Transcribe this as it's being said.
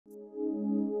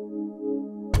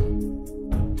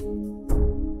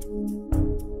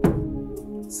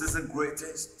Season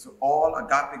greetings to all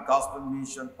Agape Gospel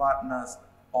Mission partners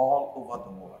all over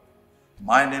the world.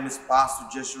 My name is Pastor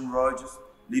Jason Rogers,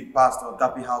 lead pastor of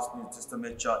Agape House New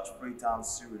Testament Church, Freetown,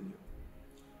 Sierra Leone.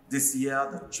 This year,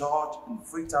 the church in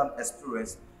Freetown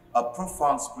experienced a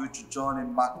profound spiritual journey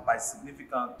marked by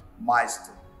significant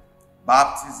milestones: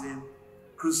 baptism,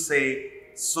 crusade,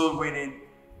 soul winning,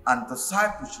 and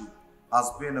discipleship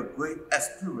has been a great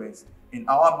experience in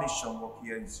our mission work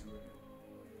here in Sierra Leone.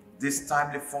 These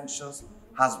timely functions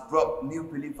has brought new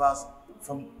believers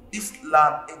from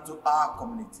Islam into our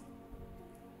community,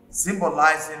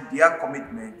 symbolizing their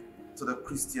commitment to the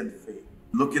Christian faith.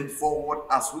 Looking forward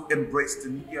as we embrace the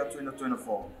new year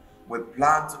 2024, we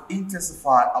plan to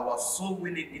intensify our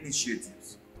soul-winning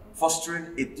initiatives,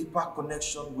 fostering a deeper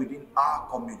connection within our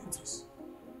communities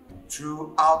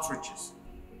through outreaches,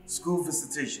 school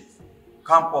visitations,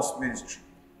 campus ministry,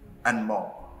 and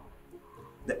more.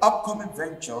 The upcoming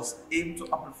ventures aim to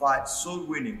amplify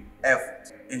soul-winning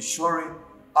efforts, ensuring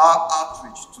our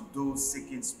outreach to those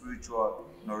seeking spiritual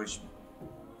nourishment.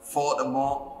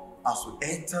 Furthermore, as we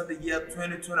enter the year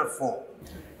 2024,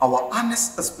 our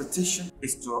earnest expectation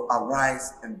is to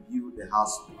arise and build the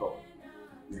house of God.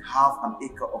 We have an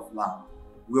acre of land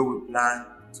where we plan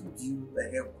to build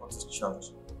the headquarters church,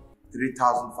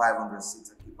 3,500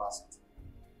 seater capacity.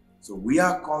 So we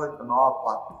are calling on our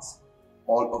partners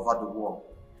all over the world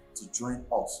to join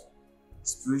us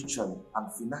spiritually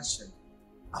and financially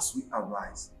as we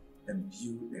arise and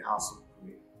build the house of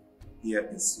prayer here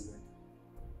in Sierra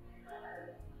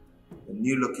Leone. The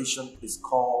new location is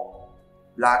called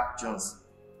Black Johnson.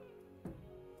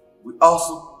 We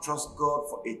also trust God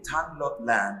for a landlocked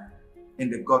land in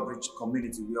the God-rich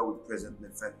community where we presently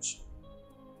fellowship,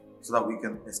 so that we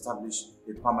can establish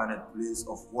a permanent place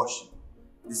of worship.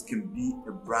 This can be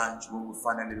a branch when we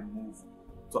finally move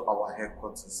to our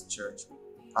headquarters church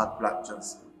at Black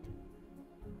Johnson.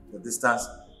 The distance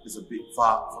is a bit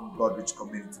far from God-rich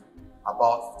community,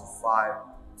 about 55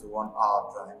 to 1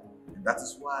 hour drive. And that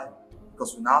is why,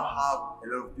 because we now have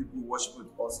a lot of people worshiping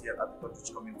with us here at the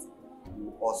God-rich community, we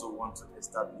also want to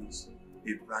establish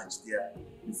a branch there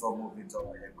before moving to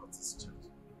our headquarters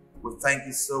church. We thank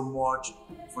you so much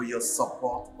for your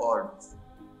support always.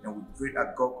 And we pray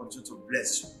that God continue to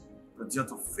bless you, continue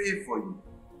to favor you,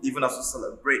 even as we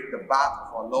celebrate the birth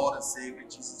of our Lord and Savior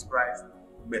Jesus Christ.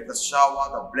 May the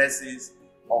shower, the blessings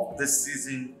of this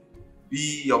season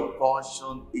be your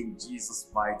portion in Jesus'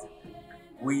 mighty name.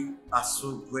 We are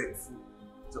so grateful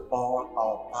to all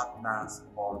our partners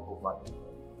all over the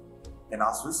world. And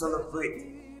as we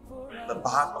celebrate the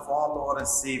birth of our Lord and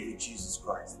Savior Jesus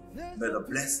Christ, may the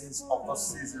blessings of the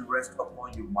season rest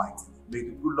upon you mightily. May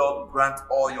the good Lord grant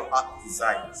all your heart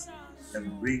desires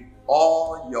and bring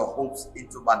all your hopes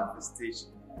into manifestation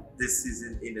this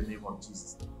season in the name of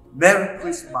Jesus. Merry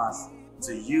Christmas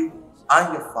to you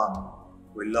and your family.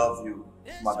 We love you.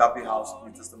 Agape House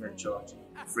New Testament Church,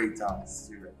 Freetown,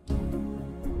 Sierra Leone.